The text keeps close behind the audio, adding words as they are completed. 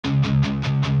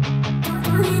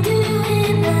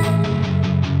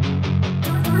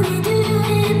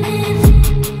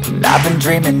I've been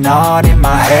dreaming on in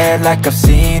my head like I've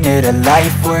seen it. A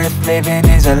life worth living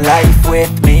is a life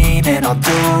with meaning. I'll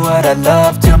do what I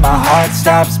love till my heart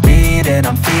stops beating.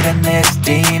 I'm feeding this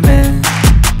demon.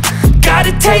 Got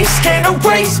a taste, can't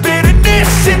erase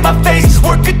bitterness in my face.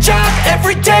 Work a job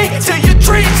every day till your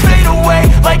dreams fade away.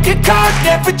 Like a card,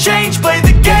 never change, play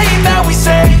the game that we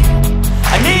say.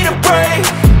 I need a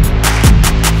break.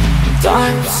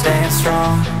 I'm staying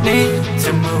strong, need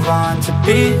to move on to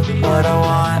be what I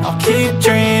want. I'll keep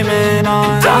dreaming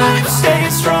on. I'm staying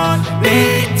strong,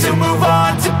 need to move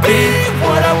on to be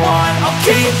what I want. I'll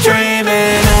keep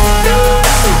dreaming on.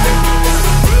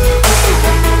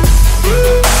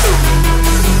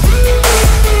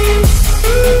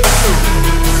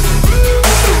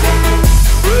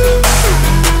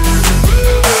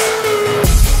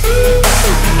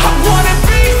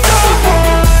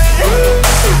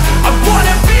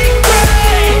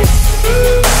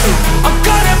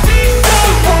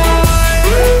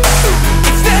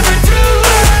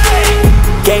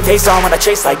 Game face on when I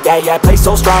chase like that. Yeah, I play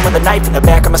so strong with a knife in the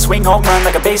back. I'ma swing home run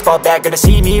like a baseball bat. Gonna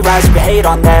see me rise, you can hate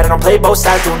on that. I don't play both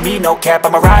sides, doing me no cap.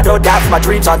 I'ma ride or die for my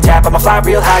dreams on tap. I'ma fly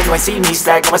real high, you ain't see me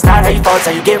slack. No, it's not how you fall, it's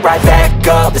how you get right back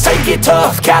up. That's how you get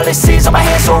tough. Calluses on my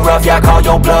hands so rough, yeah, I call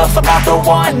your bluff. I'm not the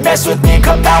one, mess with me and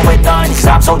come out with none. Cause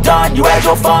I'm so done, you had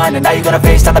your fun. And now you're gonna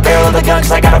face down the barrel of the gun.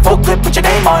 Cause I got a full clip, put your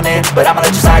name on it. But I'ma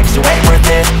let you slide cause you ain't worth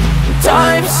it.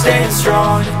 I'm staying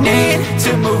strong, need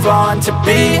to move on to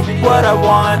be what I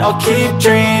want. I'll keep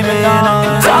dreaming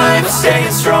on. I'm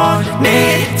staying strong,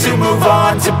 need to move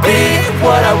on to be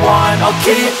what I want. I'll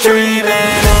keep dreaming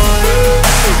on.